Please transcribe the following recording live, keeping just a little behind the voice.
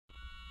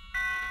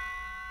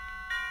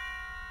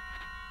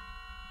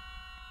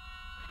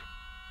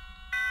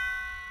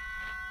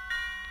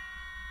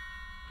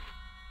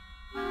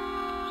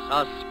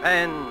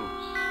Suspense.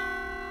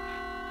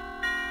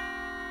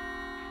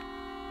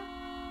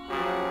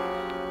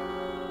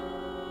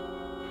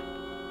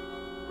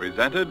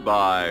 Presented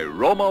by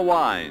Roma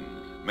Wines,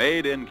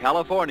 made in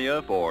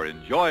California for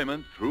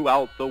enjoyment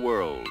throughout the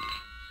world.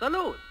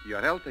 Salute.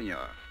 Your health,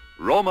 senor.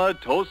 Roma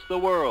toasts the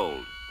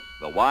world.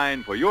 The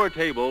wine for your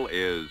table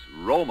is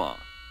Roma,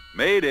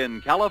 made in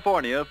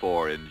California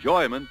for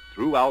enjoyment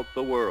throughout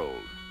the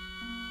world.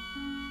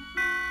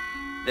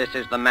 This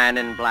is the man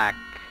in black,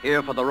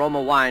 here for the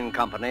Roma Wine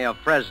Company of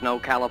Fresno,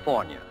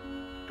 California,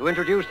 to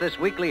introduce this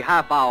weekly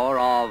half hour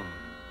of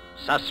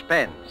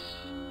Suspense.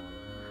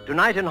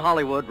 Tonight in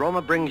Hollywood,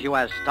 Roma brings you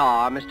as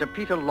star Mr.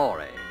 Peter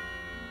Lorre.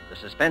 The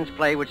suspense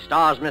play which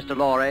stars Mr.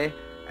 Lorre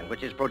and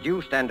which is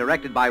produced and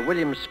directed by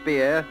William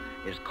Spear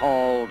is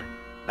called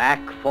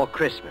Back for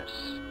Christmas.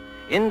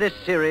 In this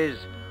series,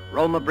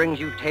 Roma brings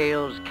you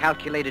tales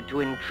calculated to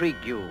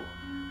intrigue you,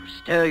 to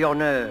stir your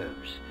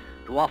nerves,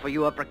 to offer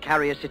you a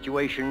precarious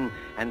situation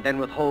and then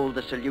withhold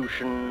the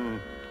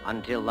solution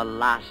until the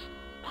last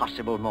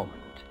possible moment.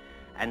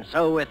 And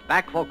so with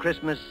Back for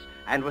Christmas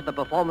and with the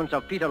performance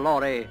of Peter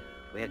Lorre,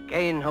 we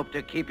again hope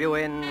to keep you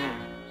in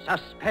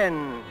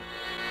suspense.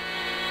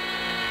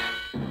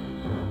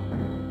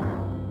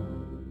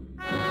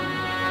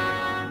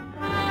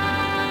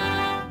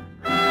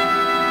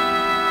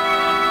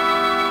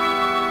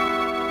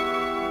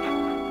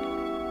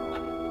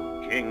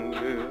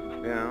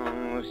 Jingle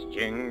bells,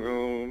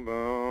 jingle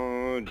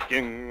bells,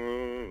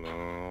 jingle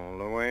all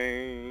the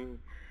way.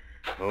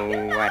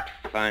 Oh, what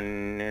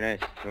fun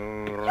it is to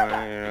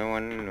ride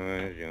one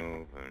was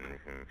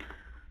open.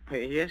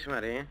 Yes,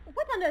 Maria?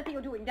 What on earth are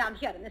you doing down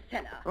here in the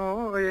cellar?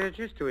 Oh,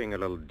 just doing a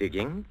little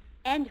digging.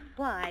 And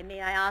why, may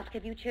I ask,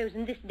 have you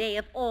chosen this day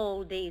of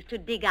all days to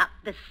dig up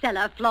the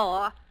cellar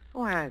floor?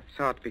 Oh, I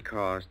thought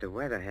because the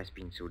weather has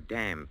been so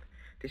damp,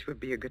 this would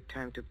be a good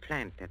time to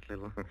plant that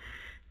little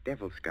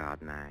devil's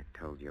garden I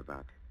told you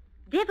about.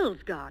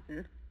 Devil's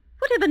garden?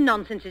 Whatever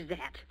nonsense is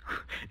that?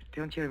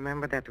 Don't you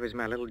remember that was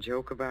my little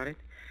joke about it?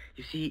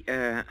 You see,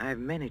 I've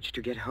managed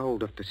to get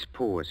hold of the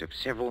spores of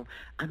several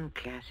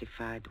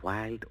unclassified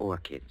wild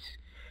orchids.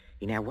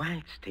 In our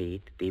wild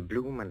state, they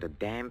bloom under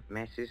damp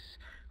masses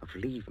of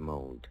leaf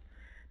mold.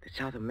 The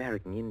South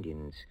American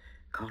Indians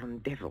call them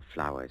devil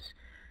flowers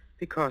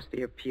because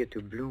they appear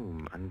to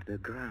bloom under the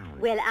ground.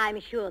 Well, I'm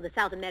sure the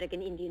South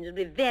American Indians will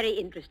be very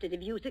interested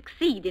if you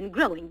succeed in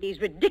growing these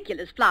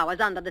ridiculous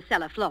flowers under the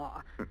cellar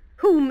floor.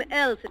 Whom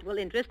else it will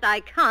interest, I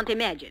can't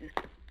imagine.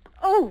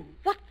 Oh,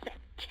 what's that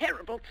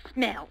terrible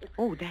smell?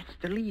 Oh, that's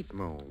the leaf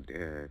mold,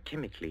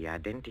 chemically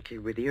identical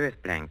with the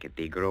earth blanket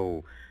they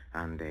grow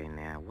under in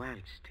our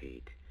wild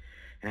state.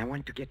 And I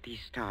want to get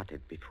these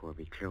started before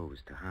we close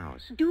the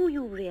house. Do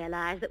you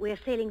realize that we're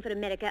sailing for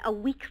America a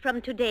week from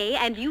today,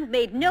 and you've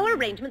made no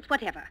arrangements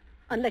whatever?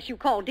 Unless you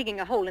call digging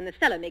a hole in the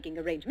cellar making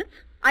arrangements.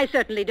 I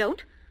certainly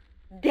don't.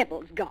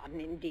 Devil's garden,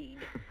 indeed.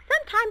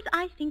 Sometimes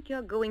I think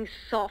you're going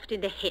soft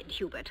in the head,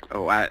 Hubert.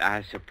 Oh,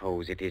 I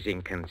suppose it is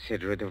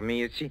inconsiderate of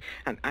me. You see,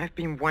 and I've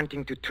been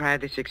wanting to try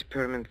this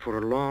experiment for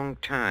a long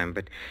time,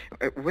 but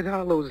with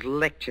all those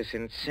lectures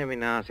and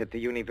seminars at the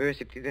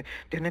university,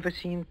 there never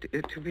seemed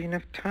to be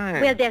enough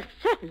time. Well, there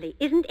certainly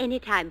isn't any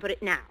time for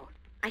it now.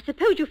 I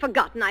suppose you've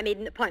forgotten I made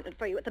an appointment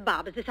for you at the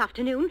barber's this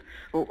afternoon.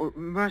 Oh,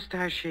 must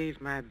I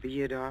shave my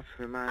beard off,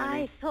 Hermione?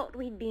 I thought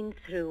we'd been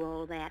through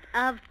all that.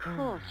 Of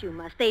course you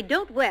must. They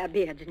don't wear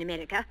beards in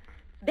America.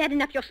 Bad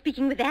enough you're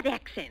speaking with that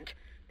accent.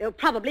 They'll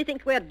probably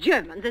think we're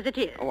Germans as it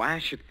is. Oh, I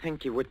should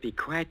think it would be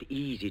quite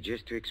easy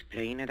just to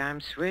explain that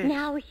I'm Swiss.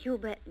 Now,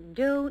 Hubert,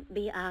 don't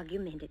be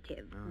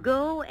argumentative. Oh.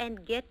 Go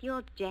and get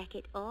your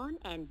jacket on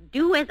and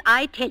do as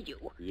I tell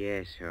you.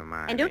 Yes,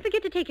 Hermione. And don't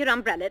forget to take your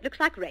umbrella. It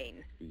looks like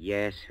rain.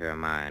 Yes,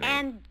 Hermione.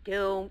 And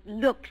don't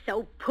look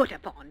so put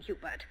upon,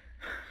 Hubert.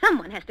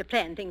 Someone has to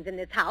plan things in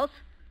this house.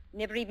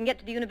 Never even get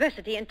to the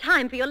university in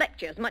time for your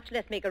lectures, much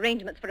less make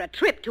arrangements for a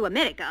trip to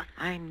America.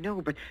 I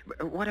know, but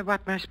what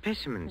about my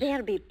specimens?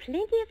 There'll be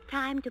plenty of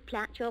time to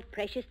plant your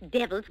precious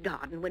devil's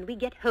garden when we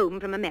get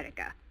home from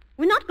America.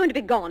 We're not going to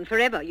be gone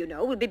forever, you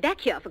know. We'll be back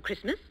here for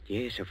Christmas.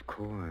 Yes, of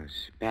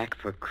course. Back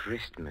for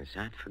Christmas.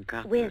 I'd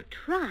forgotten. Well,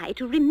 try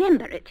to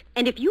remember it.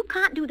 And if you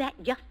can't do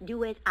that, just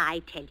do as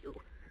I tell you.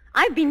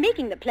 I've been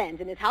making the plans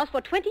in this house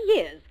for 20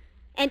 years.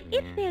 And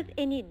if there's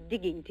any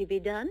digging to be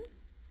done,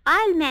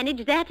 I'll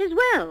manage that as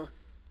well.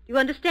 You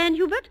understand,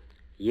 Hubert?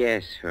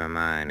 Yes,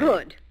 Hermione.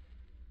 Good.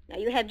 Now,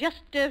 you have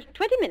just 20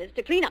 minutes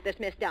to clean up this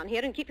mess down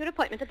here and keep your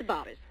appointment at the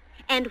barber's.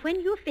 And when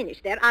you're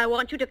finished there, I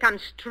want you to come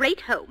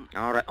straight home.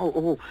 All right.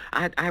 Oh,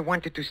 I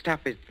wanted to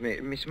stop at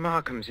Miss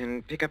Markham's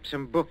and pick up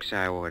some books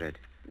I ordered.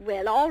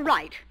 Well, all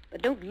right.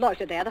 But don't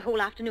loiter there the whole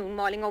afternoon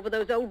mulling over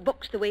those old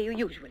books the way you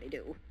usually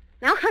do.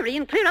 Now, hurry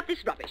and clear up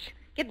this rubbish.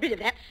 Get rid of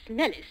that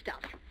smelly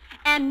stuff.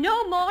 And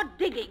no more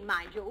digging,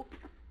 mind you.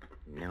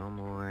 No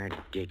more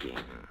digging.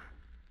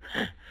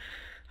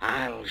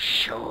 I'll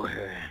show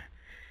her.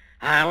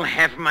 I'll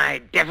have my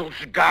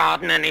devil's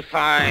garden, and if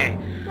I...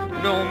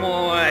 No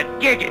more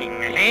digging,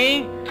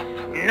 eh?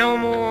 No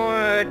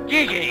more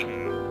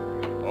digging.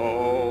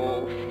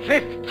 Oh,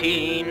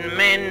 15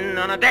 men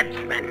on a dead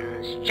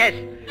man's chest.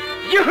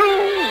 You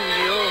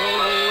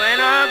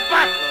and a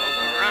bottle of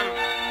rum.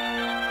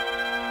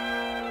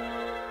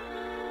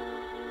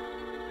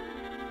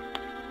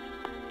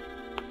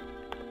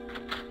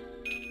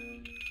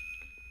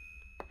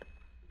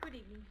 Good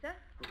evening, sir.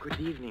 Oh, good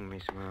evening,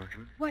 Miss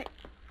Markham. Why,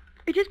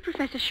 it is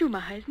Professor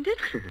Schumacher, isn't it?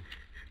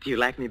 Do you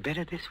like me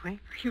better this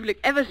way? You look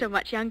ever so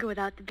much younger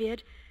without the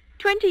beard.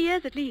 20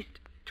 years at least.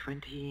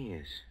 20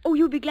 years. Oh,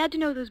 you'll be glad to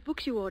know those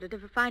books you ordered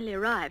have finally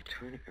arrived.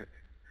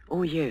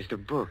 Oh, yes, the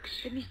books.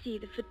 Let me see.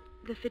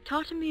 The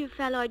Phytotomy of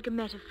Phalloid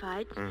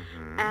Gametophytes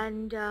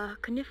and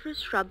Coniferous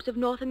Shrubs of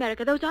North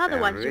America. Those are the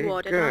ones you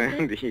ordered,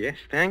 aren't they? Yes,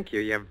 thank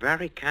you. You're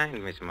very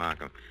kind, Miss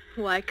Markham.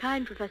 Why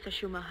kind, Professor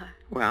Schumacher?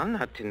 Well,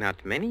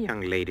 not many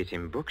young ladies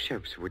in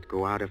bookshops would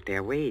go out of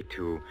their way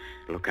to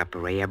look up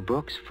rare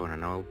books for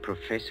an old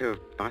professor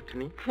of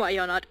botany. Why,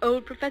 you're not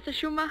old, Professor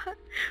Schumacher.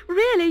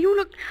 Really, you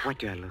look... What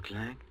do I look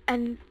like?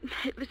 And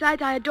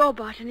besides, I adore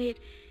botany.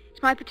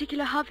 It's my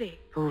particular hobby.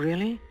 Oh,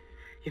 really?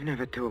 You've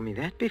never told me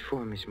that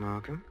before, Miss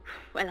Markham.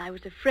 Well, I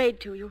was afraid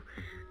to. You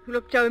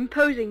looked so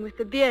imposing with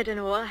the beard and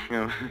all.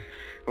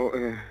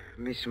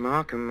 Miss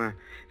Markham,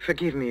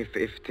 forgive me if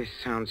this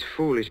sounds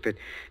foolish, but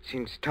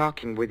since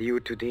talking with you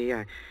today,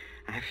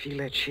 I feel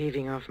that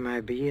shaving off my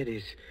beard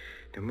is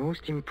the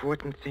most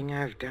important thing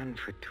I've done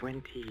for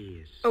 20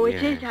 years. Oh,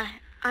 it is?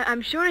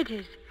 I'm sure it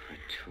is. For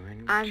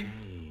 20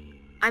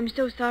 I'm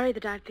so sorry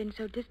that I've been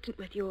so distant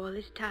with you all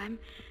this time.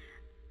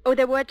 Oh,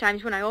 there were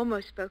times when I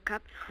almost spoke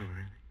up. Oh,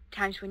 really?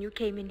 Times when you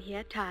came in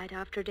here, tired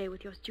after a day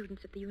with your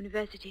students at the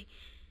university.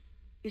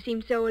 You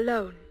seemed so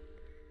alone.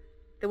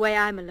 The way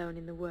I'm alone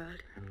in the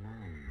world.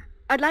 Alone?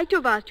 I'd like to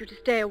have asked you to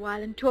stay a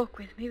while and talk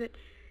with me, but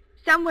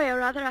some way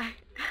or other,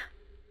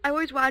 I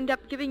always wound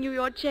up giving you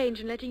your change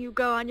and letting you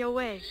go on your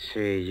way.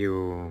 Say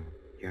you're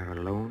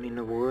alone in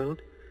the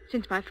world?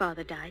 Since my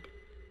father died.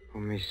 Oh,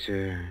 Miss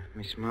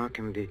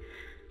Markham, did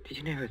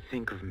you never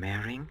think of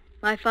marrying?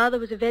 My father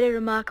was a very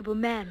remarkable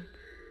man.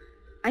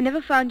 I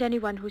never found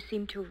anyone who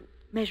seemed to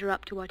measure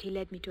up to what he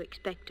led me to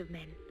expect of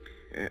men.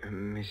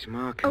 Miss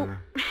Markham...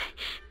 Oh,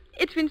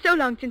 it's been so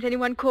long since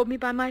anyone called me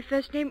by my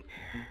first name.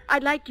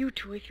 I'd like you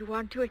to, if you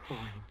want to.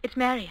 It's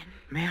Marion.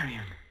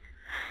 Marion?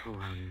 Oh,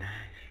 how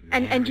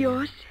nice. And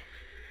yours?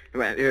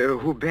 Well,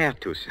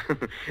 Hubertus.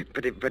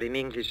 but in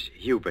English,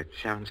 Hubert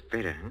sounds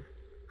better, huh?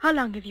 How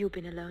long have you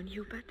been alone,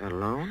 Hubert?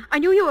 Alone? I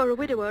knew you were a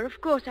widower,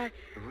 of course.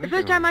 The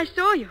first time I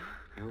saw you.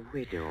 A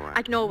widower?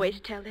 I can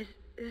always tell. There's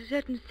a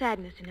certain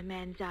sadness in a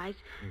man's eyes.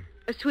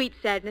 A sweet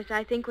sadness,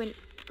 I think, when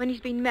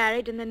he's been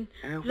married and then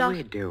lost... A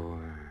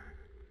widower.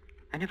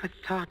 I never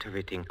thought of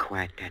it in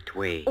quite that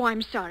way. Oh,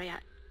 I'm sorry.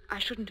 I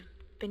shouldn't have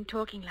been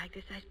talking like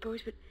this, I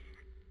suppose, but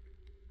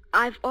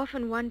I've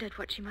often wondered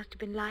what she must have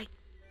been like.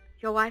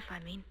 Your wife, I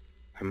mean.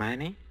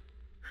 Hermione?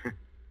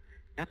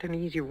 Not an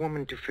easy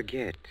woman to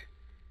forget.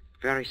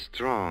 Very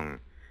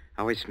strong.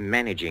 Always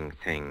managing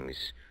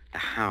things. The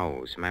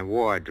house, my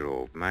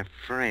wardrobe, my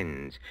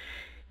friends.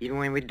 Even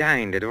when we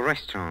dined at a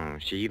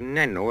restaurant, she even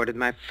then ordered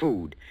my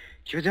food.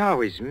 She was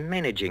always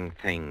managing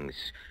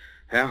things.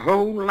 Her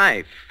whole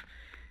life.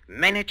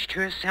 Managed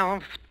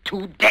herself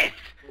to death.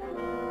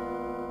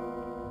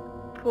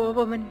 Poor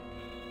woman.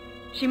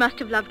 She must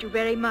have loved you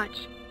very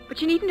much. But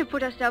she needn't have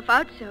put herself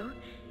out so.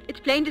 It's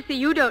plain to see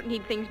you don't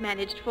need things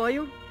managed for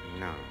you.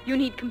 No. You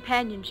need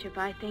companionship,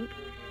 I think.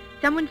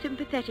 Someone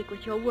sympathetic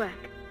with your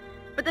work.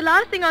 But the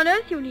last thing on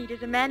earth you need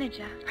is a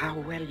manager. How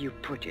well you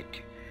put it.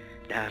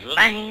 The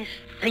last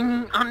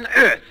thing on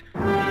earth.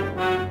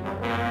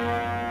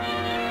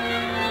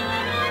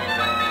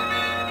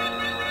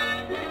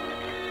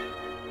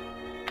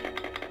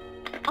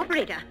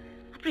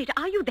 Operator,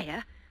 are you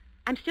there?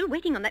 I'm still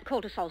waiting on that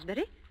call to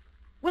Salisbury.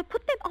 Well,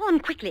 put them on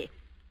quickly.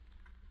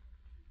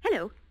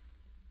 Hello.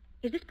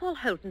 Is this Paul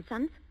Holt &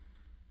 Sons?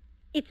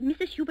 It's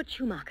Mrs. Hubert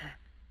Schumacher.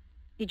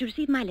 Did you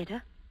receive my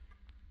letter?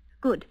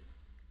 Good.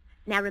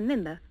 Now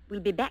remember, we'll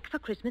be back for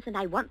Christmas and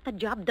I want the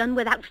job done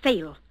without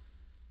fail.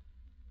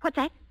 What's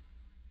that?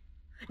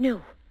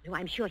 No,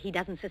 I'm sure he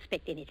doesn't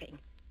suspect anything.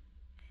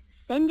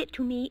 Send it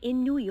to me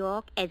in New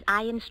York as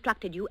I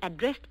instructed you,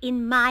 addressed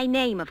in my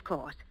name, of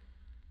course.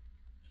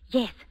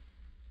 Yes.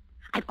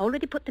 I've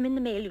already put them in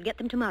the mail. You'll get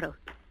them tomorrow.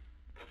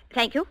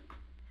 Thank you.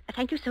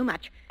 Thank you so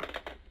much.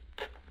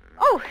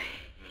 Oh,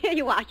 here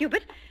you are,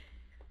 Hubert.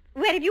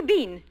 Where have you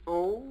been?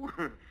 Oh,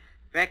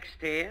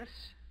 backstairs.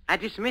 I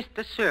dismissed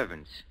the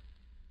servants.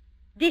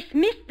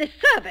 Dismissed the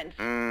servants?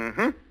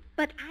 Mm-hmm.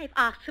 But I've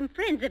asked some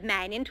friends of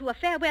mine into a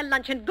farewell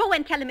luncheon. Go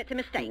and tell them it's a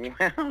mistake.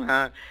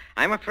 Well,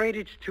 I'm afraid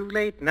it's too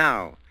late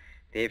now.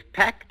 They've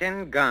packed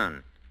and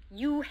gone.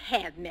 You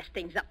have messed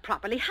things up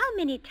properly. How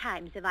many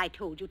times have I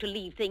told you to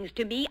leave things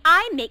to me?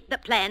 I make the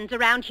plans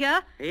around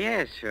here.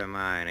 Yes,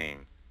 Hermione.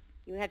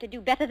 You have to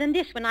do better than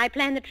this when I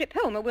plan the trip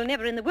home, or we'll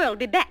never in the world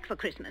be back for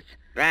Christmas.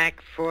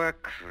 Back for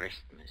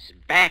Christmas.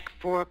 Back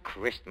for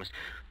Christmas.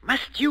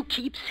 Must you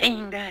keep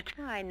saying that?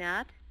 Why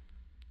not?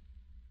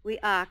 We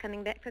are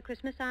coming back for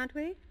Christmas, aren't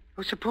we?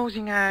 Oh,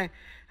 supposing I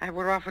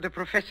were offered a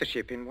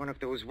professorship in one of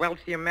those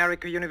wealthy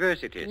American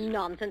universities.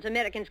 Nonsense.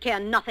 Americans care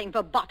nothing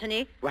for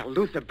botany. Well,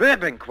 Luther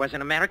Burbank was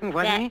an American,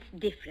 wasn't he? That's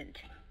different.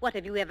 What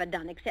have you ever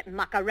done except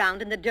muck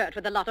around in the dirt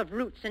with a lot of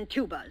roots and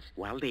tubers?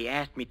 Well, they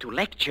asked me to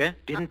lecture,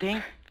 didn't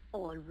they?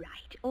 All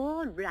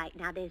right.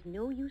 Now, there's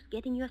no use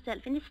getting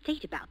yourself in a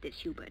state about this,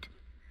 Hubert.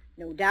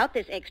 No doubt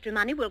this extra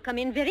money will come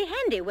in very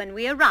handy when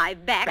we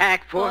arrive back...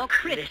 Back for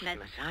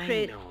Christmas,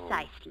 I know.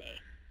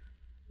 Precisely.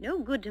 No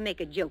good to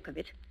make a joke of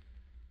it.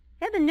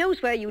 Heaven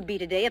knows where you'd be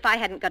today if I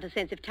hadn't got a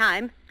sense of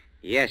time.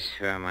 Yes,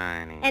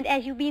 Hermione. And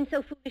as you've been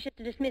so foolish as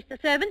to dismiss the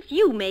servants,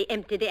 you may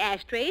empty the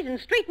ashtrays and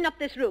straighten up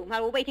this room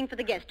while we're waiting for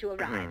the guests to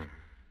arrive.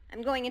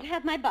 I'm going in to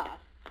have my bath.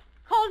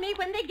 Call me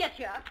when they get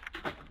here.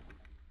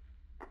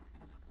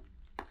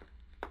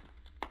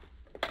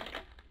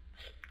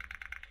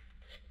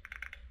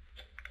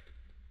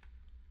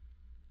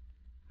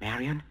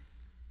 Marion?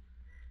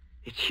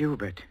 It's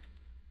Hubert.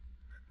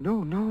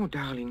 No,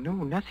 darling, no,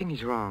 nothing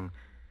is wrong.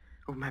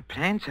 Oh, my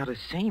plans are the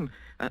same,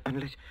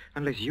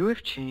 unless you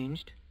have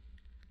changed.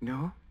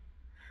 No?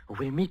 Oh,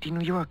 we'll meet in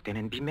New York then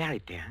and be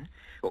married there.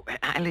 Huh? Oh,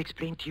 I'll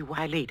explain to you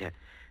why later.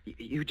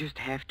 You just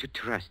have to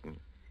trust me.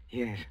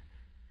 Yes.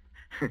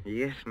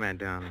 Yes, my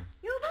darling.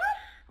 Hubert?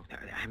 Oh,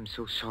 I'm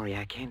so sorry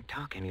I can't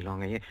talk any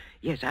longer.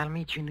 Yes, I'll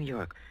meet you in New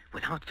York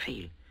without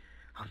fail.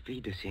 Auf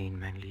Wiedersehen,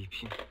 mein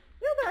Liebchen.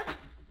 Hubert,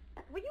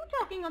 were you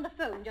talking on the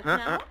phone just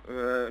now?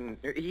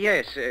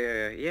 Yes,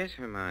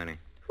 Hermione.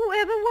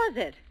 Whoever was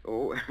it?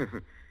 Oh,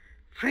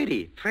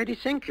 Freddie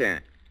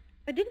Sinclair.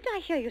 But didn't I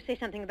hear you say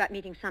something about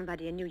meeting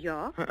somebody in New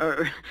York?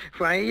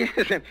 Why,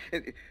 yes.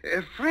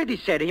 Freddie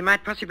said he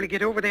might possibly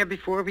get over there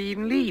before we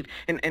even leave.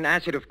 And I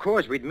said, of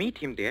course, we'd meet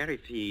him there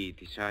if he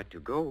decided to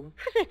go.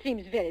 That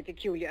seems very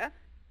peculiar.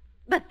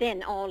 But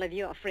then all of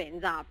your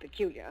friends are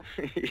peculiar.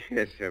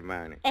 Yes,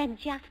 Hermione. And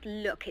just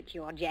look at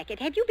your jacket.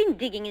 Have you been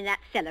digging in that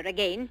cellar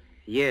again?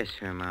 Yes,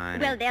 Hermione.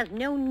 Well, there's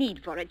no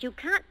need for it. You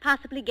can't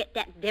possibly get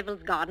that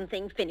Devil's Garden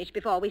thing finished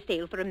before we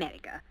sail for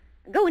America.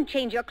 Go and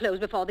change your clothes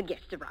before the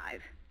guests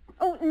arrive.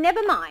 Oh,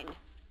 never mind.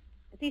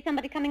 I see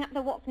somebody coming up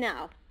the walk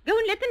now. Go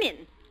and let them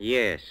in.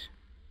 Yes.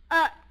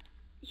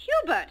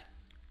 Hubert.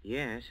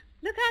 Yes?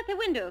 Look out the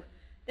window.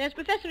 There's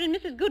Professor and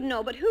Mrs.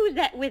 Goodenough, but who's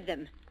that with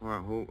them?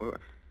 Well, who...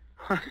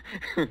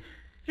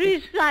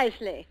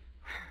 Precisely.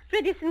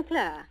 Freddie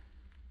Sinclair.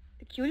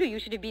 Peculiar you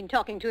should have been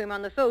talking to him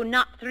on the phone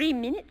not 3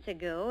 minutes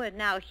ago, and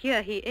now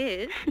here he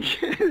is.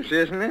 Yes,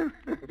 isn't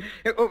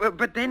it?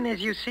 But then,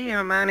 as you say,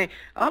 Hermione,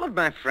 all of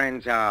my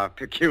friends are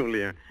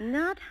peculiar.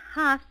 Not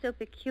half so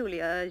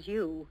peculiar as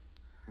you.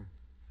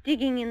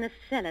 Digging in the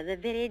cellar the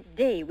very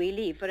day we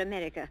leave for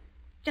America.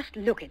 Just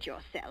look at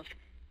yourself.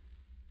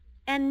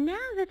 And now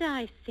that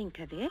I think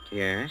of it...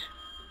 Yes?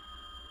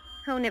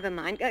 Oh, never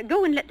mind.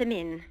 Go and let them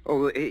in.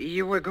 Oh,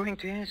 you were going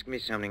to ask me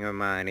something,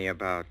 Hermione,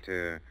 about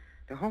the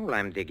hole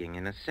I'm digging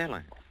in a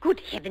cellar.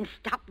 Good heavens,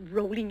 stop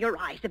rolling your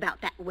eyes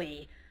about that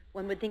way.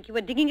 One would think you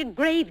were digging a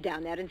grave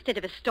down there instead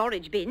of a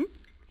storage bin.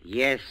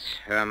 Yes,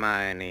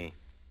 Hermione.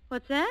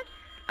 What's that?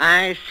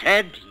 I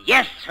said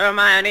yes,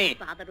 Hermione.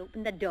 Father,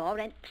 open the door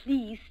and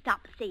please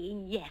stop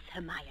saying yes,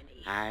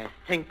 Hermione. I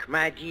think,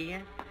 my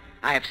dear,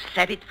 I have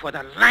said it for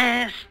the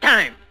last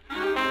time.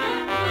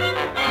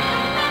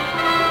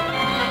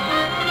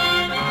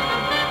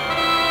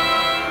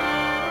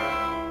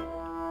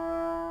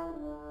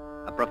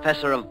 A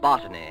professor of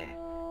botany,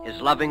 his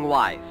loving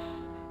wife,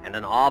 and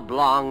an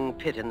oblong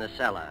pit in the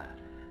cellar.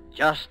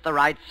 Just the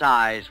right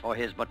size for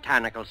his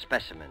botanical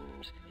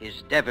specimens,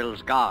 his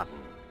devil's garden.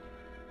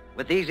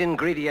 With these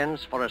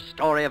ingredients for a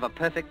story of a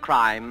perfect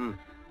crime,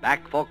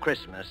 Back for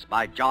Christmas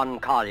by John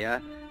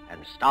Collier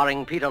and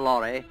starring Peter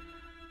Lorre,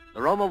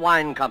 the Roma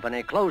Wine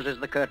Company closes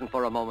the curtain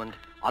for a moment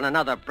on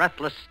another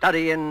breathless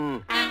study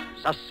in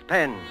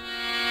suspense.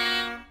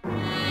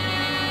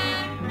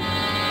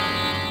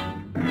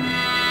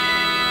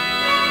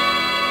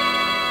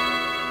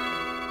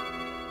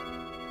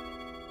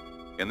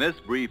 In this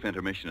brief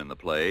intermission in the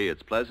play,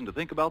 it's pleasant to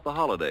think about the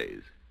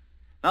holidays.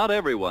 Not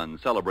everyone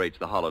celebrates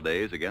the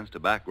holidays against a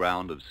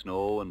background of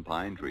snow and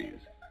pine trees.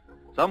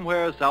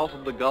 Somewhere south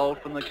of the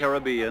Gulf and the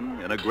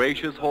Caribbean, in a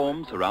gracious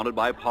home surrounded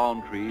by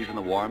palm trees in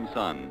the warm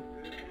sun,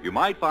 you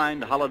might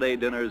find holiday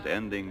dinners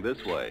ending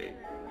this way.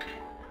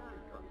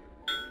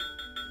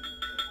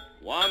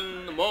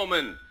 One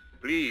moment,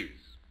 please.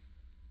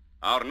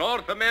 Our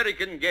North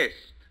American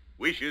guest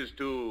wishes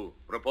to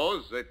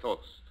propose a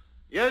toast.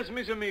 Yes,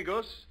 mis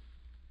amigos.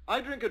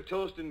 I drink a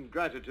toast in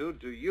gratitude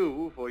to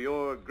you for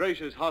your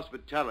gracious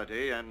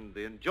hospitality and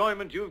the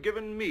enjoyment you've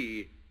given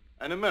me,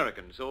 an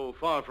American so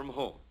far from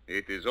home.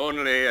 It is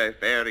only a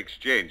fair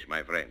exchange,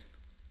 my friend.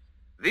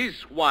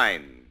 This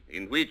wine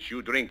in which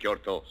you drink your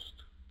toast,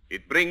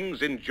 it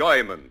brings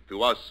enjoyment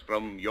to us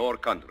from your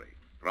country,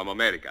 from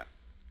America.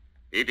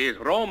 It is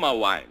Roma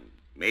wine,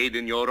 made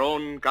in your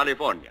own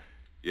California.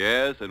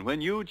 Yes, and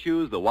when you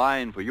choose the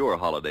wine for your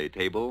holiday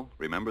table,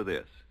 remember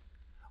this.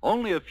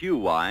 Only a few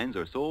wines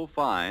are so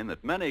fine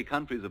that many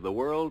countries of the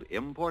world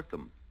import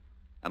them.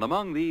 And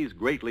among these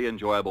greatly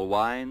enjoyable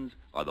wines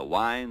are the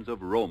wines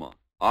of Roma.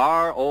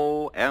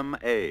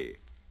 R-O-M-A,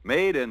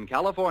 made in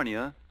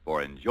California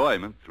for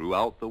enjoyment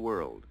throughout the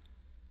world.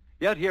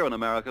 Yet here in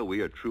America, we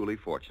are truly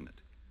fortunate,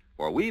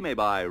 for we may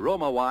buy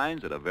Roma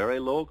wines at a very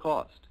low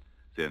cost,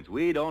 since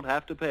we don't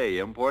have to pay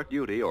import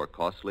duty or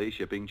costly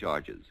shipping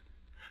charges.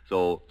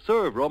 So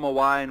serve Roma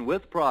wine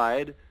with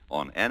pride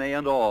on any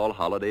and all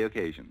holiday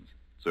occasions.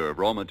 Serve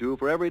Roma, too,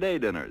 for everyday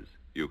dinners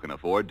you can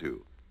afford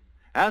to.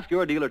 Ask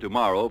your dealer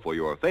tomorrow for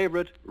your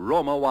favorite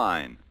Roma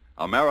wine,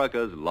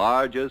 America's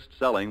largest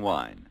selling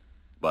wine.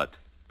 But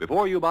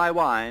before you buy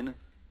wine,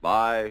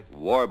 buy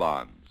war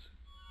bonds.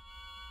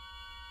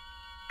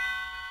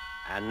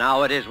 And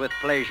now it is with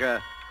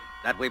pleasure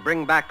that we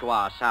bring back to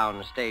our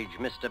sound stage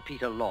Mr.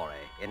 Peter Lorre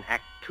in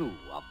Act 2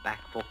 of Back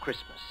for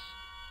Christmas,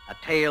 a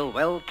tale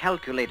well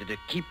calculated to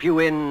keep you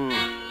in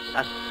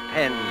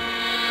suspense.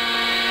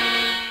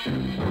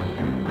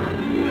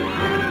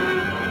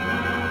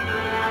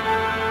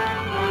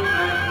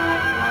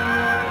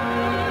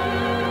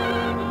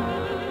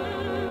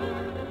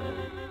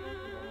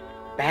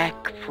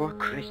 Back for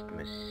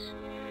Christmas.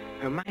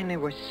 Hermione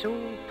was so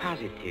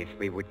positive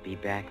we would be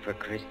back for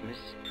Christmas.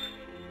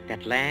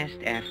 That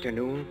last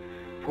afternoon,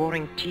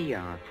 pouring tea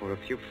out for a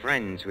few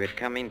friends who had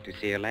come in to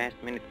say her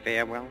last-minute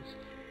farewells,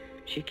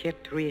 she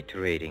kept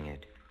reiterating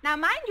it. Now,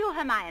 mind you,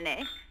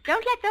 Hermione,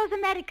 don't let those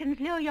Americans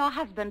lure your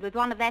husband with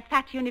one of their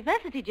fat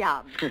university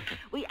jobs.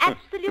 We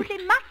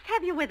absolutely must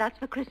have you with us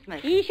for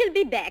Christmas. He shall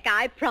be back,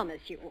 I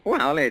promise you.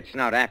 Well, it's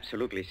not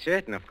absolutely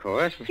certain, of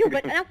course.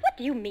 Hubert, now what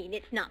do you mean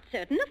it's not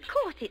certain? Of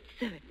course it's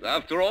certain.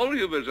 After all,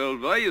 Hubert,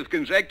 old boy, you've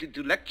contracted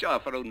to lecture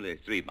for only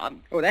 3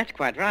 months. Oh, that's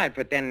quite right,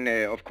 but then,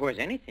 of course,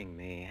 anything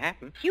may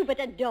happen. Hubert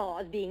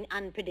adores being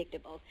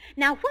unpredictable.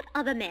 Now, what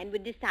other man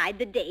would decide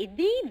the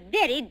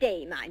very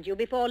day, mind you,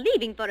 before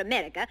leaving for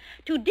America,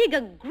 to dig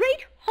a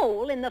great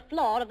hole in the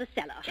floor of the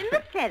cellar? In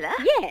the cellar?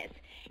 Yes.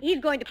 He's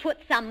going to put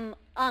some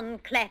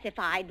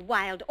unclassified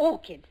wild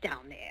orchids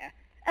down there.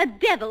 A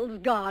devil's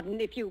garden,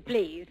 if you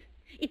please.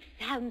 It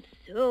sounds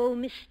so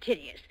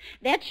mysterious.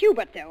 That's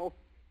Hubert, though.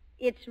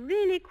 It's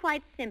really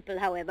quite simple,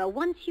 however,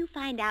 once you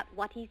find out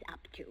what he's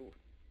up to.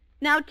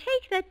 Now,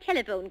 take that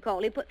telephone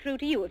call he put through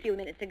to you a few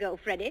minutes ago,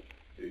 Freddie.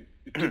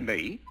 To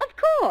me? Of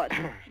course.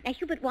 Now,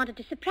 Hubert wanted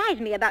to surprise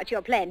me about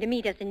your plan to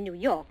meet us in New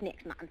York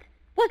next month.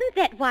 Wasn't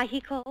that why he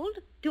called?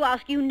 To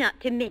ask you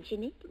not to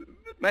mention it?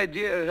 My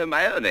dear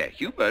Hermione,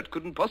 Hubert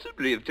couldn't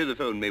possibly have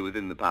telephoned me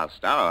within the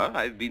past hour.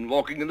 I've been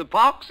walking in the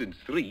park since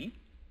 3.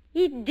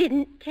 He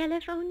didn't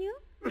telephone you?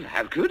 Well,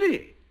 how could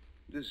he?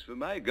 As for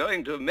my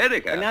going to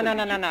America...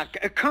 No.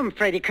 Come,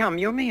 Freddie, come.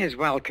 You may as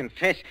well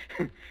confess.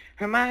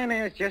 Hermione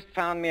has just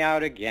found me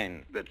out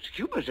again. But,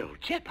 Hubert,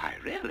 old chap, I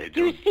really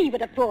You don't... see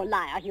what a poor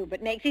liar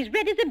Hubert makes. He's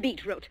red as a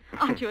beetroot.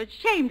 Aren't you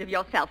ashamed of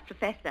yourself,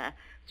 Professor?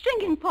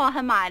 Stringing poor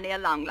Hermione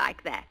along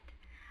like that.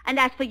 And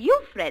as for you,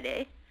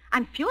 Freddie,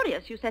 I'm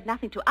furious you said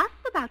nothing to us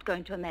about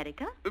going to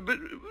America. But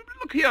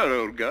look here,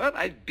 old girl.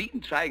 I've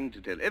been trying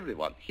to tell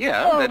everyone here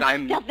that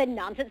I'm... Stuff and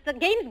nonsense. The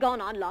game's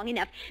gone on long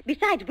enough.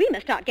 Besides, we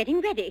must start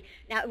getting ready.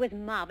 Now, it was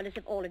marvelous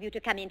of all of you to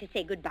come in to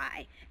say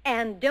goodbye.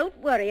 And don't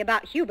worry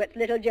about Hubert's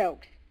little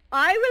jokes.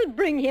 I will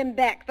bring him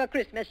back for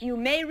Christmas. You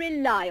may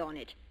rely on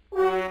it.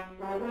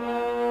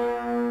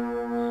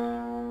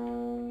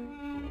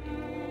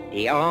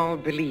 They all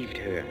believed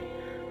her.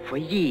 For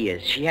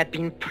years, she had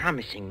been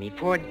promising me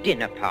for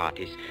dinner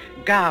parties,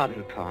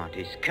 garden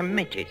parties,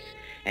 committees,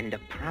 and the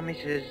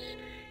promises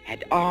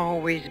had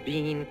always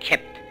been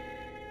kept.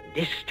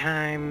 This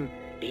time,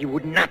 they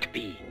would not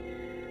be.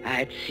 I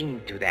had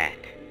seen to that.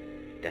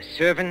 The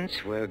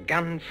servants were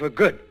gone for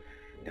good.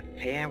 The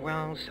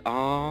farewells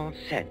all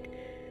said.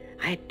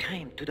 I had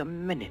timed to the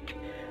minute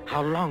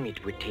how long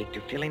it would take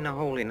to fill in a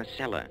hole in a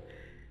cellar.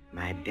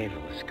 My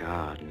devil's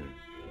garden.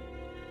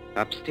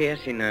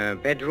 Upstairs in a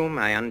bedroom,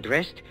 I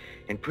undressed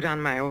and put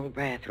on my old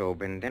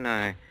bathrobe, and then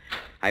I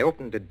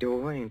opened the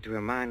door into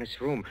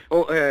Hermione's room.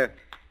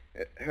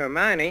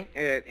 Hermione,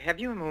 have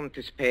you a moment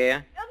to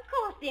spare? Of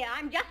course, dear.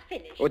 I'm just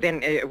finished. Oh,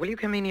 then, will you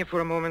come in here for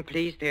a moment,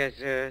 please?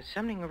 There's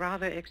something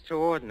rather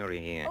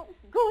extraordinary here. Oh,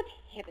 good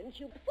heavens,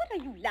 Hubert. What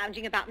are you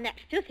lounging about in that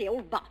filthy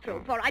old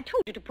bathrobe for? I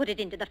told you to put it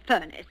into the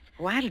furnace.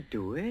 Oh, I'll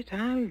do it.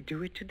 I'll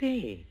do it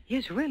today.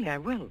 Yes, really, I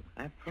will.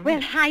 I promise.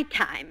 Well, high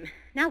time.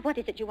 Now, what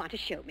is it you want to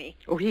show me?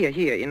 Oh, here,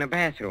 in the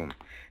bathroom.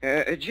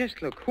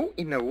 Just look. Who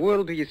in the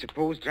world do you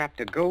suppose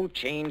dropped a gold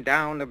chain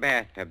down the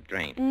bathtub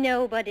drain?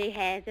 Nobody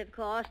has, of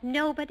course.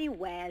 Nobody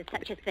wears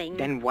such a thing.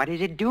 Then what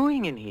is it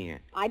doing in here?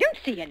 I don't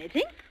see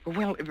anything.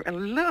 Well,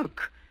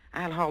 look.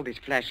 I'll hold this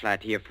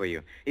flashlight here for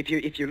you. If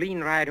you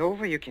lean right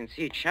over, you can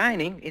see it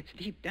shining. It's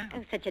deep down.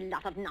 Oh, such a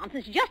lot of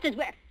nonsense. Just as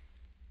well.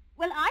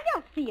 Well, I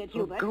don't see it,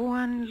 Hubert. Go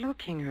on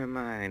looking,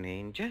 Hermione,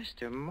 in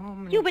just a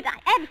moment. Hubert, I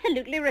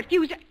absolutely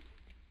refuse.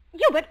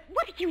 Hubert,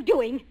 what are you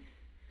doing?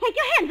 Take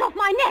your hands off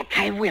my neck.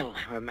 I will,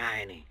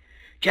 Hermione.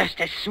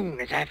 Just as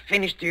soon as I've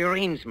finished the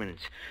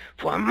arrangements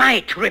for my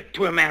trip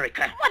to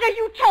America. What are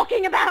you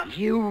talking about?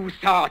 You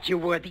thought you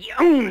were the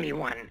only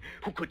one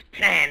who could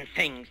plan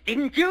things,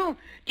 didn't you?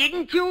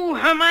 Didn't you,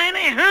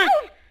 Hermione, huh?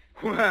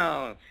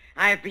 Well,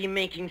 I've been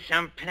making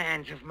some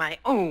plans of my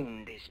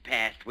own this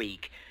past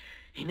week.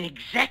 In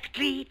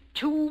exactly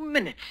 2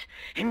 minutes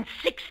and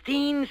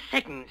 16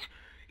 seconds,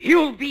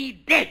 you'll be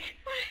dead.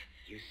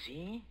 You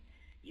see?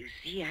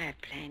 I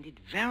have planned it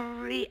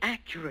very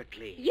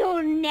accurately.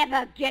 You'll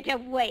never get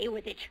away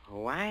with it.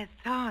 Oh, I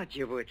thought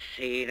you would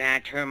say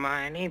that,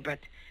 Hermione, but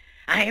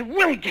I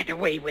will get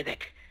away with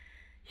it.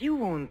 You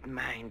won't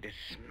mind the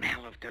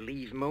smell of the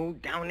leaves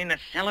mowed down in a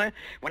cellar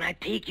when I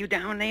take you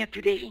down there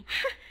today?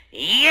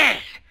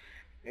 Yes,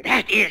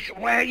 that is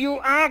where you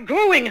are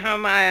going,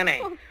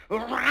 Hermione.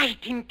 Right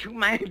into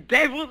my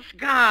devil's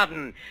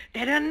garden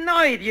that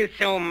annoyed you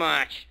so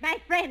much.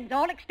 My friends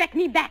all expect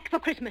me back for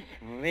Christmas.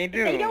 They do.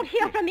 If they don't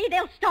hear from me,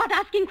 they'll start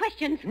asking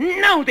questions.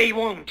 No, they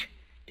won't.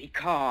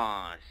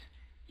 Because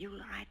you'll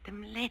write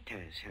them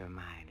letters,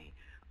 Hermione,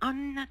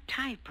 on a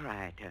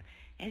typewriter,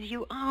 as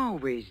you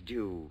always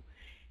do.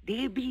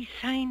 They'll be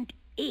signed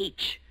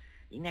H,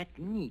 in that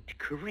neat,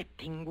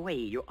 correcting way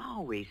you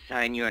always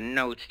sign your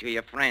notes to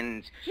your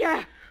friends.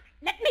 Here,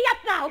 let me up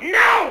now.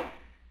 No!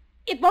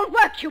 It won't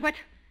work, Hubert.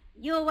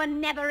 You were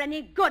never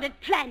any good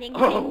at planning.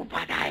 Oh,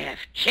 but I have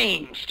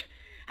changed.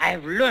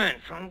 I've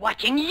learned from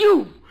watching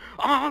you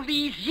all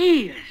these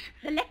years.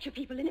 The lecture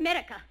people in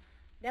America,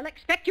 they'll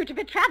expect you to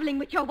be traveling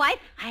with your wife.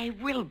 I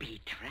will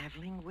be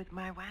traveling with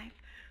my wife,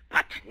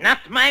 but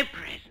not my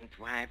present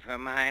wife,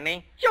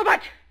 Hermione.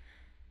 Hubert!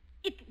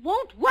 It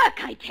won't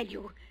work, I tell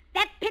you.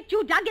 That pit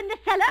you dug in the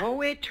cellar...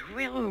 Oh, it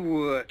will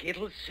work.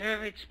 It'll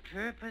serve its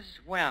purpose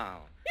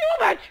well.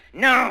 Hubert!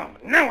 No,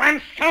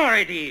 I'm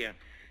sorry, dear.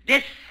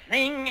 This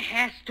thing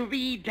has to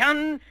be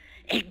done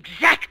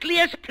exactly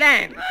as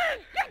planned.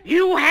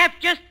 You have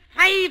just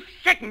 5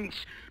 seconds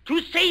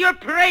to say your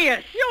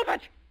prayers.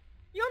 Hubert,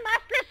 you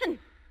must listen.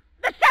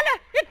 The cellar,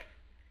 it...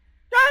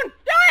 Don't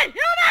do it,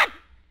 Hubert!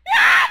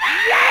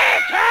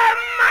 Yes,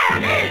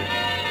 Hermione!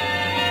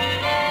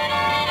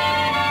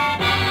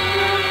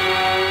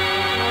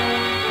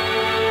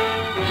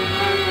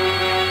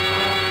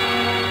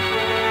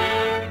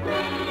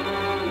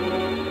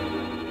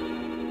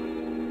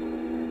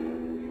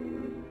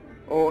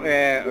 Oh,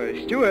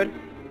 Steward?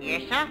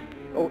 Yes, sir?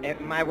 Oh,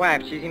 my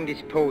wife, she's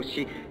indisposed.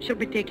 She'll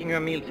be taking her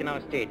meals in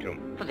our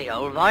stateroom. For the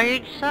old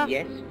voyage, sir?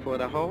 Yes, for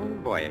the whole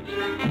voyage.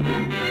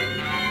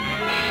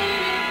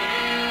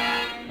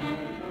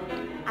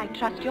 I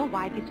trust your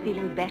wife is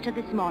feeling better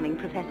this morning,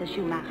 Professor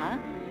Schumacher.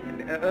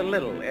 A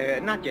little.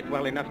 Not yet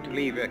well enough to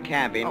leave her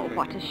cabin. Oh,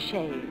 what a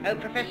shame. Oh,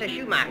 Professor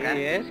Schumacher.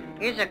 Yes?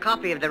 Here's a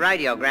copy of the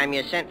radiogram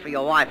you sent for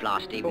your wife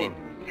last evening.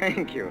 Oh,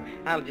 thank you.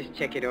 I'll just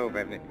check it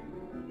over.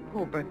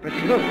 Oh, but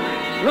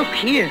look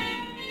here.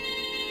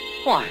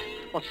 Why?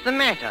 What's the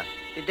matter?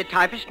 Did the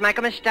typist make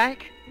a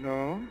mistake?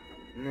 No.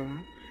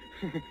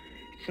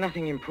 It's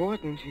nothing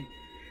important.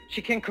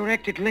 She can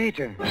correct it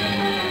later.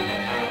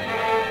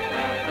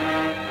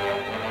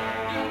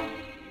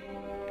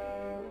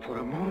 For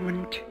a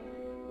moment,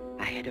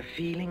 I had a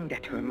feeling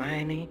that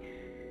Hermione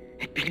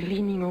had been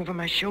leaning over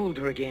my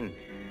shoulder again,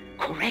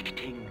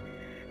 correcting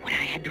what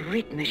I had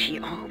written as she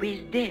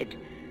always did.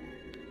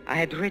 I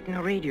had written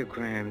a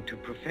radiogram to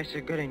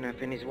Professor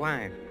Goodenough and his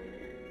wife.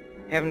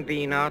 Haven't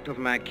been out of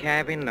my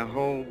cabin the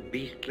whole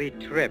beastly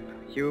trip,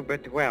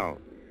 Hubert. Well,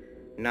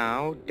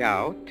 now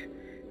doubt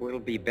we'll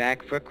be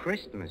back for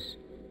Christmas.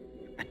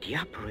 But the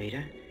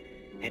operator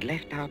had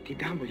left out the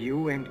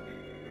W and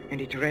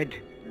it read,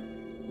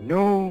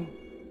 "No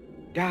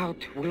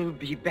doubt we'll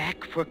be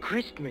back for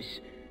Christmas."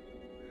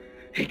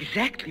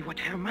 Exactly what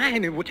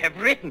Hermione would have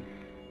written.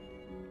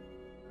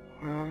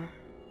 Well,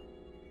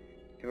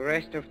 the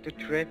rest of the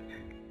trip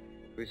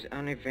was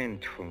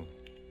uneventful.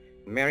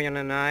 Marion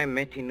and I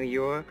met in New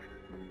York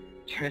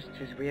just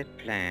as we had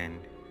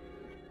planned.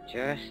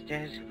 Just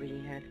as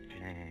we had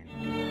planned.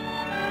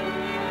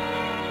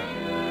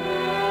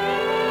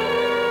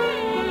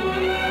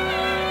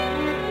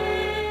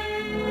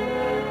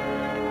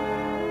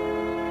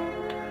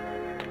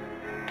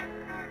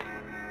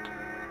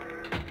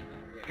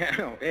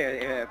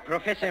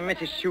 Professor and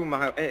Mrs.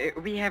 Schumacher,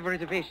 we have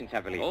reservations,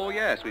 I believe. Oh,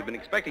 yes, we've been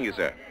expecting you,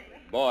 sir.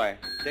 Boy,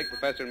 take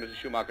Professor and Mrs.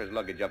 Schumacher's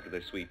luggage up to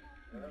their suite.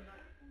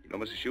 You know,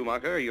 Mrs.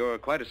 Schumacher, you're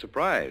quite a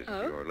surprise.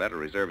 Oh? Your letter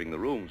reserving the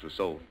rooms was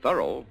so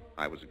thorough,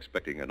 I was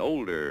expecting an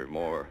older,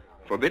 more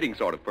forbidding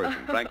sort of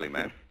person, frankly,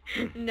 ma'am.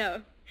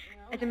 No.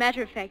 As a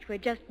matter of fact, we're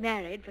just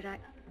married, but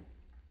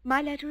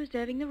my letter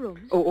reserving the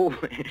rooms. Oh,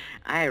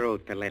 I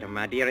wrote the letter,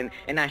 my dear,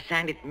 and I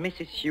signed it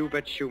Mrs.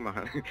 Hubert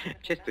Schumacher.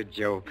 Just a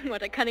joke.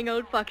 What a cunning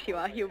old fox you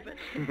are, Hubert.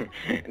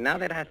 Now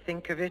that I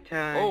think of it,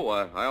 I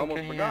almost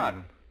Okay, forgot.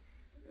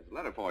 There's a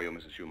letter for you,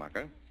 Mrs.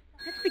 Schumacher.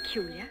 That's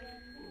peculiar.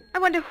 I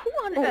wonder who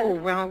on Oh,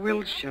 earth... well,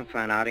 we'll soon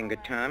find out in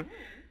good time.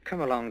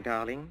 Come along,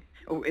 darling.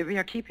 Oh, we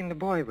are keeping the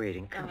boy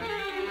waiting. Come on.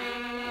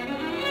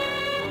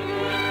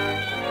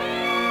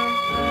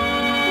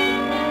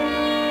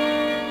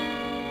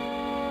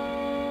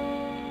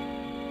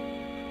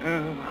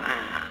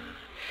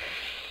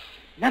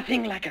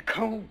 Nothing like a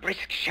cold,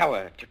 brisk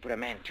shower to put a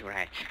man to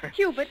rights.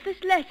 Hubert,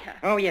 this letter.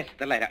 Oh, yes,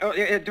 the letter.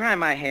 Oh, dry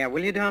my hair,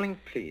 will you, darling?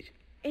 Please.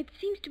 It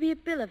seems to be a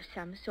bill of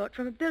some sort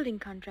from a building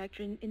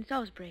contractor in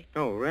Salisbury.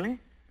 Oh, really?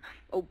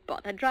 Oh,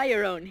 bother, dry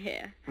your own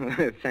hair.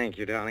 Thank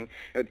you, darling.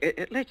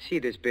 Let's see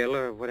this bill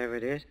or whatever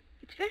it is.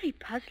 It's very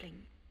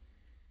puzzling.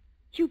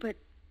 Hubert,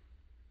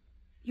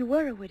 you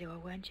were a widower,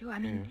 weren't you? I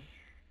mean,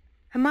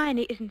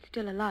 Hermione isn't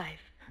still alive.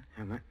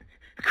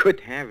 Good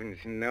heavens,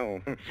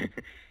 no.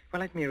 Well,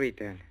 let me read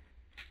that.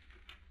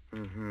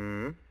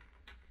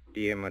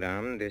 Dear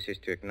Madame, this is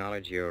to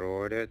acknowledge your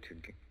order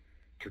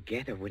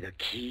together with the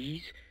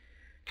keys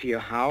to your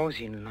house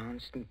in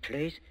Launceston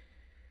Place.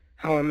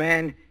 Our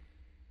man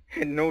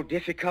had no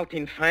difficulty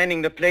in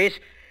finding the place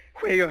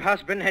where your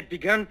husband had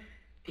begun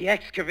the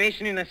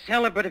excavation in the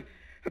cellar, but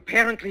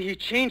apparently he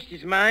changed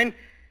his mind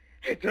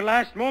at the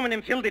last moment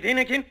and filled it in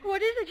again.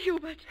 What is it,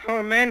 Hubert?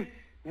 Our man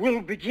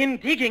will begin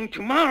digging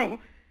tomorrow,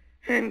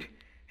 and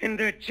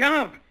the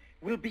job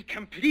will be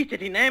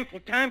completed in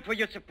ample time for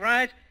your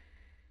surprise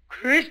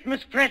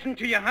Christmas present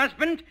to your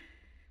husband.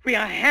 We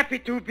are happy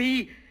to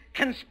be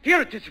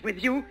conspirators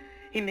with you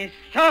in this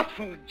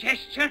thoughtful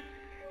gesture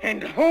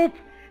and hope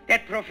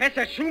that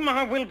Professor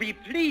Schumacher will be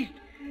pleased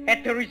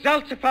at the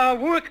results of our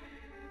work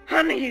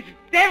on his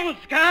Devil's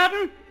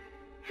Garden.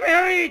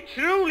 Very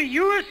truly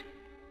yours,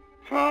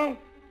 Paul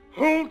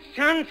Holt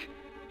Sons,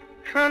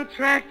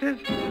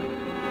 Contractors.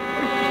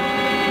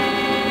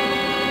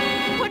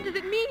 What does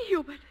it mean,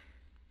 Hubert?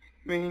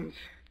 Means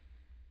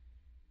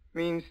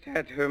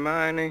that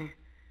Hermione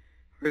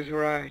was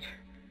right.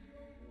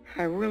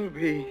 I will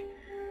be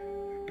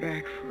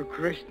back for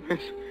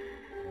Christmas.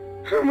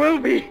 I will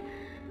be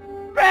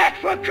back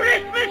for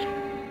Christmas.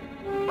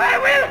 I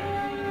will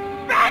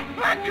back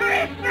for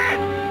Christmas.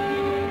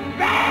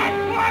 Back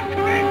for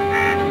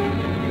Christmas.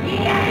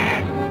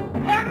 Yes,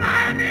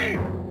 Hermione.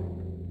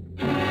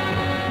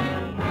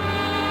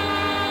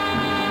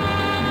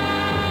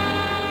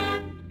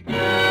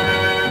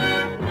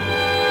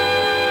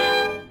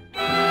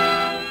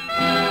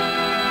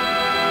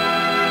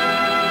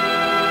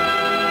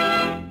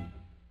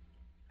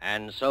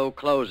 And so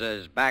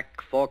closes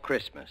Back for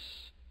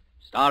Christmas,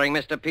 starring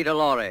Mr. Peter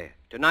Lorre,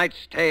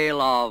 tonight's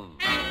tale of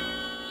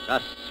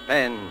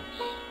suspense.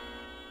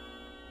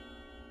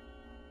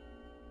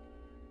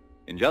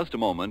 In just a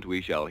moment,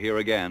 we shall hear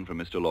again from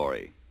Mr.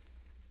 Lorre.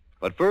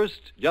 But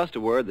first, just a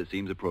word that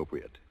seems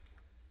appropriate.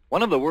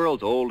 One of the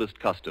world's oldest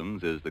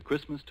customs is the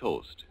Christmas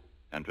toast,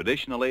 and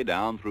traditionally,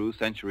 down through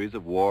centuries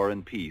of war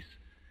and peace,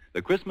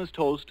 the Christmas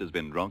toast has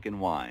been drunk in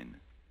wine.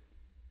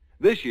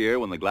 This year,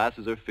 when the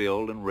glasses are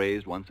filled and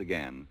raised once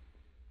again,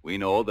 we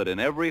know that in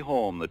every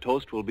home the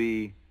toast will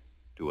be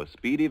to a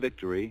speedy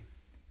victory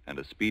and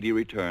a speedy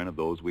return of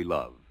those we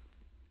love.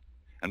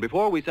 And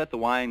before we set the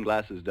wine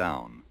glasses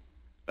down,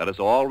 let us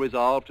all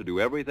resolve to do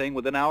everything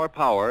within our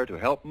power to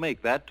help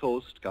make that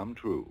toast come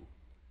true.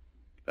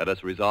 Let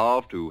us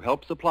resolve to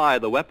help supply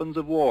the weapons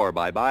of war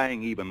by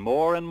buying even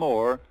more and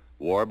more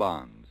war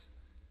bonds.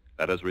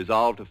 Let us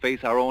resolve to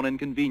face our own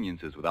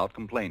inconveniences without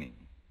complaining.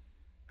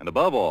 And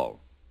above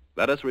all,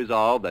 let us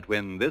resolve that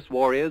when this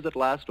war is at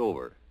last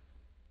over,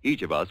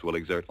 each of us will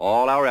exert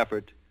all our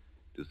effort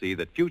to see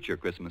that future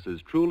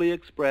Christmases truly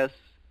express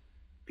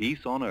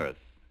peace on earth,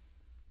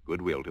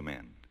 goodwill to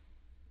men.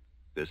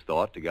 This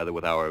thought, together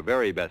with our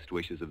very best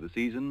wishes of the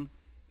season,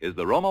 is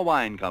the Roma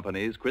Wine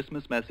Company's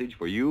Christmas message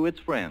for you, its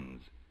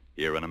friends,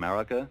 here in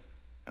America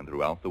and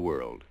throughout the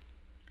world.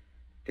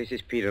 This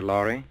is Peter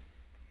Lorre.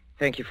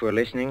 Thank you for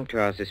listening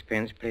to our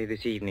suspense play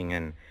this evening,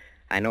 and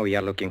I know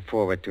you're looking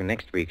forward to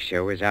next week's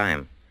show, as I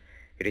am.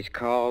 It is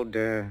called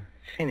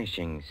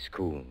Finishing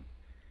School,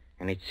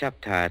 and its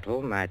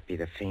subtitle might be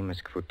the famous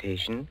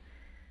quotation,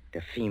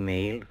 "The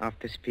female of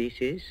the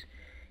species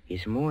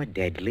is more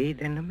deadly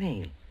than the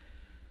male."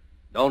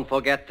 Don't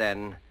forget,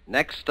 then,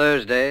 next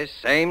Thursday,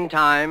 same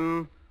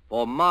time,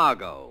 for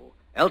Margot,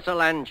 Elsa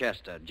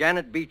Lanchester,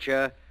 Janet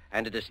Beecher,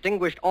 and a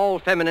distinguished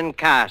all-feminine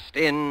cast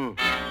in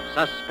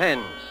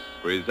Suspense.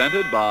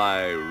 Presented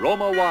by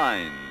Roma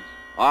Wines,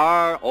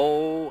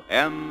 R-O-M-A.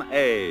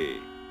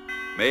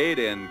 Made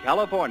in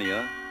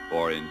California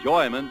for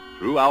enjoyment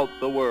throughout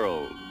the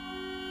world.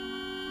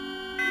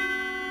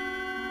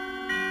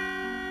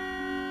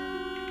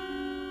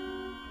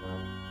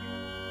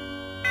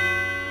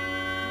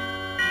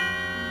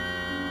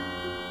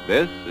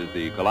 This is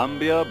the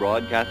Columbia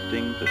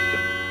Broadcasting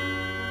System.